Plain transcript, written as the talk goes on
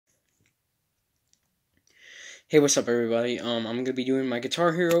Hey, what's up, everybody? I'm gonna be doing my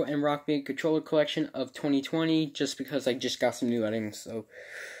Guitar Hero and Rock Band controller collection of 2020, just because I just got some new items. So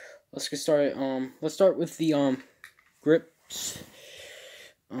let's get started. Let's start with the grips.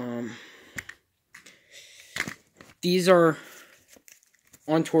 These are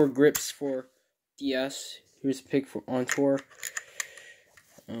On Tour grips for DS. Here's a pic for On Tour.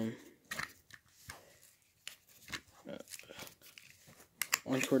 On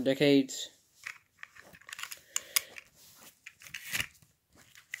Tour Decades.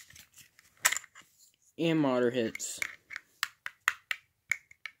 And Modern Hits,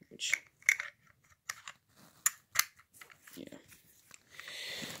 which, yeah,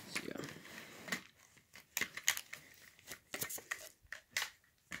 so, yeah.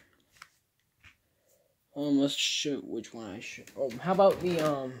 Let's show which one I should. Oh, how about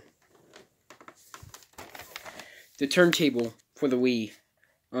the turntable for the Wii?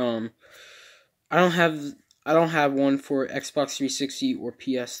 I don't have one for Xbox 360 or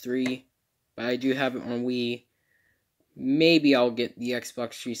PS3. But I do have it on Wii. Maybe I'll get the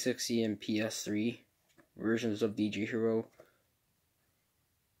Xbox 360 and PS3 versions of DJ Hero.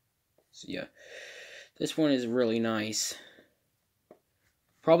 So yeah, this one is really nice.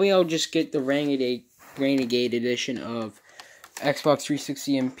 Probably I'll just get the Renegade edition of Xbox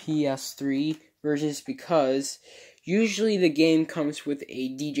 360 and PS3 versions, because usually the game comes with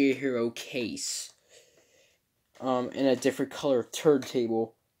a DJ Hero case and a different color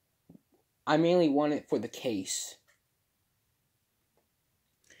turntable. I mainly want it for the case.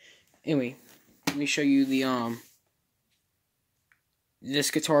 Anyway, let me show you the this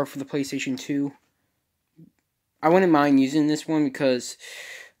guitar for the PlayStation 2. I wouldn't mind using this one because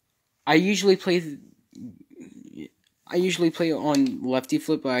I usually play on lefty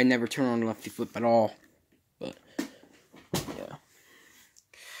flip, but I never turn on lefty flip at all. But yeah.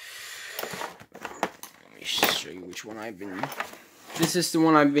 Let me show you which one I've been. This is the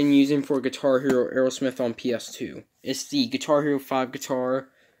one I've been using for Guitar Hero Aerosmith on PS2. It's the Guitar Hero 5 guitar.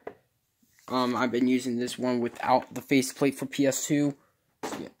 I've been using this one without the faceplate for PS2.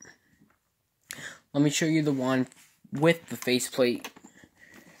 So, yeah. Let me show you the one with the faceplate.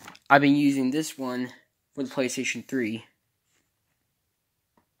 I've been using this one for the PlayStation 3.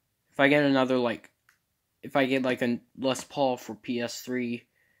 If I get another, if I get a Les Paul for PS3,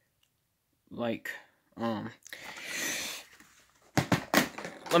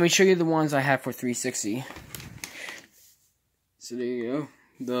 let me show you the ones I have for 360. So there you go.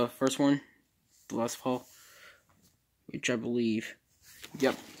 The first one, the Les Paul, which I believe,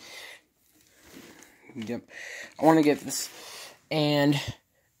 yep. I want to get this, and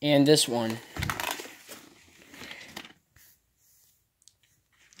this one.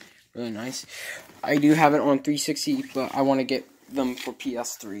 Really nice. I do have it on 360, but I want to get them for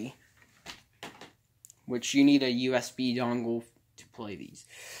PS3, which you need a USB dongle to play these.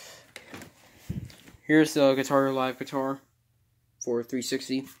 Here's the Guitar Hero Live guitar for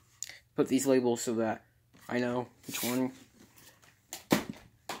 360. Put these labels so that I know which one.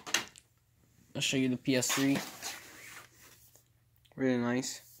 I'll show you the PS3. Really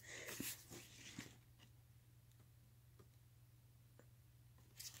nice.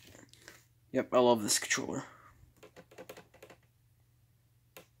 Yep, I love this controller.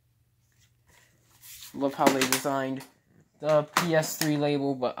 Love how they designed the PS3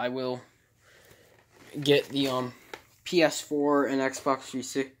 label, but I will get the PS4 and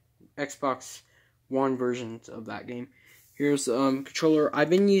Xbox One versions of that game. Here's the controller. I've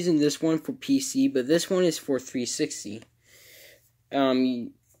been using this one for PC, but this one is for 360.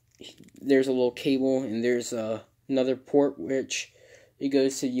 There's a little cable, and there's another port which it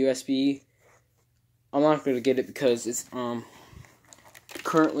goes to USB. I'm not going to get it because it's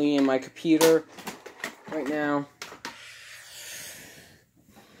currently in my computer right now.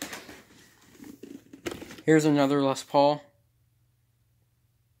 Here's another Les Paul.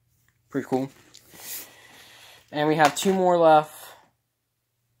 Pretty cool. And we have two more left.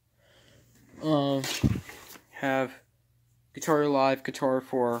 Have Guitar Live guitar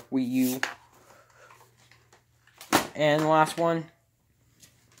for Wii U. And the last one,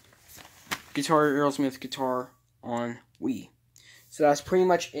 Guitar Aerosmith guitar on Wii. So that's pretty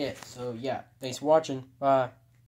much it. So yeah, thanks for watching. Bye.